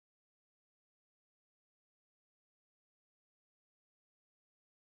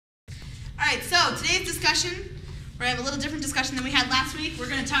All right, so today's discussion, we're going to have a little different discussion than we had last week. We're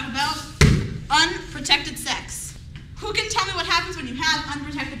going to talk about unprotected sex. Who can tell me what happens when you have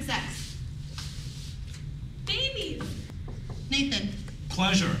unprotected sex? Babies. Nathan.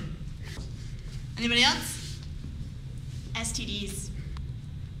 Pleasure. Anybody else? STDs.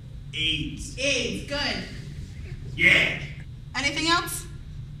 AIDS. AIDS, good. Yeah. Anything else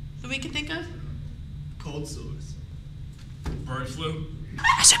that we can think of? Cold sores. Bird flu.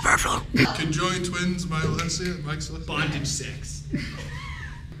 I said bird flu. Conjoined twins, myelin, Bondage sex.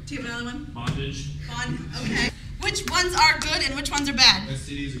 Do you have another one? Bondage. Bond, okay. Which ones are good and which ones are bad?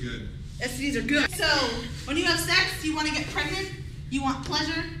 STDs are good. STDs are good. So, when you have sex, you want to get pregnant, you want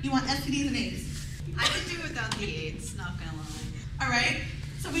pleasure, you want STDs and AIDS. I could do without the AIDS, not gonna lie. Alright?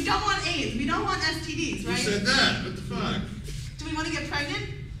 So we don't want AIDS, we don't want STDs, right? Who said that? What the fuck? Do we want to get pregnant?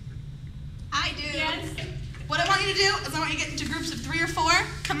 I do. Yes. What I want you to do is I want you to get into groups of 3 or 4,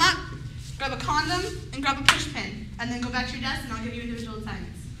 come up, grab a condom, and grab a push pin, and then go back to your desk and I'll give you individual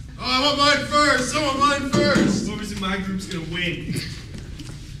assignments. Oh, I want mine first! I want mine first! Whoever's in my group's gonna win.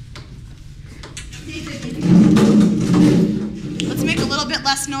 Let's make a little bit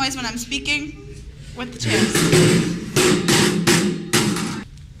less noise when I'm speaking with the chairs.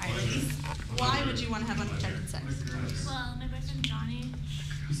 Alright, ladies. Why would you want to have unprotected sex? Well, my boyfriend Johnny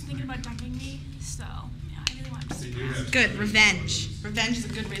was thinking about dumping me, so yeah, I really want to. Good, revenge. Revenge is a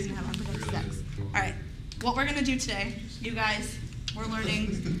good reason to have unprotected sex. Alright, what we're going to do today, you guys, we're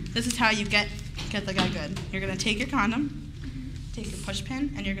learning, this is how you get the guy good. You're going to take your condom, take your push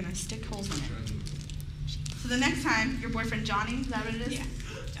pin, and you're going to stick holes in it. So the next time, your boyfriend Johnny, is that what it is? Yeah.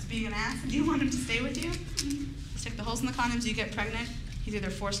 Is being an ass, and you want him to stay with you? Stick the holes in the condoms, you get pregnant, he's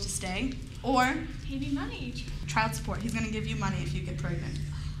either forced to stay, or Pay me money. child support. He's going to give you money if you get pregnant.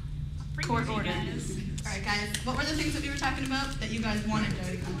 Court order. Alright guys, what were the things that we were talking about that you guys wanted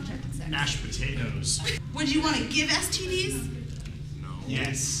during unprotected sex? Mashed potatoes. Would you want to give STDs? No.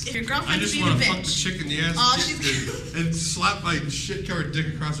 Yes. If your I girlfriend's just being a want to fuck the bitch. chick in the ass Oh, she's- and slap my shit-covered dick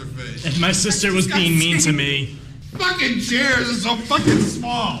across her face. If my sister was being mean to me. Fucking chairs are so fucking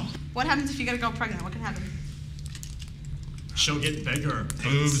small! What happens if you get a girl pregnant? What can happen? She'll get bigger.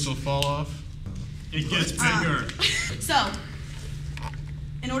 Boobs will fall off. It gets bigger. So,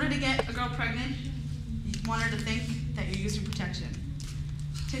 in order to get a girl pregnant, you want her to think that you're using protection.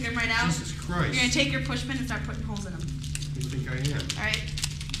 Take them right out. Jesus Christ. You're going to take your push pin and start putting holes in them. You think I am? Alright?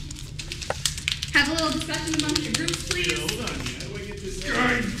 Have a little discussion amongst your groups, please. Hold on, yeah. How do I get this?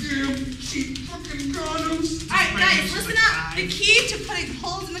 Goddamn cheap fucking condoms! Alright, guys, listen up. The 5. key to putting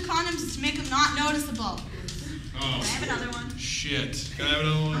holes in the condoms is to make them not noticeable. Oh, I have another one. shit. Can I have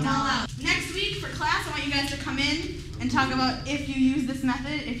another one? I'm all out. Next week for class, I want you guys to come in and talk about if you use this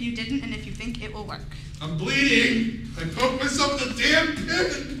method, if you didn't, and if you think it will work. I'm bleeding! I poked myself with a damn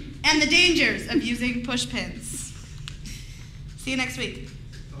pin! And the dangers of using push pins. See you next week.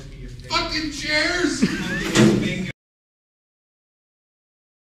 Fucking chairs!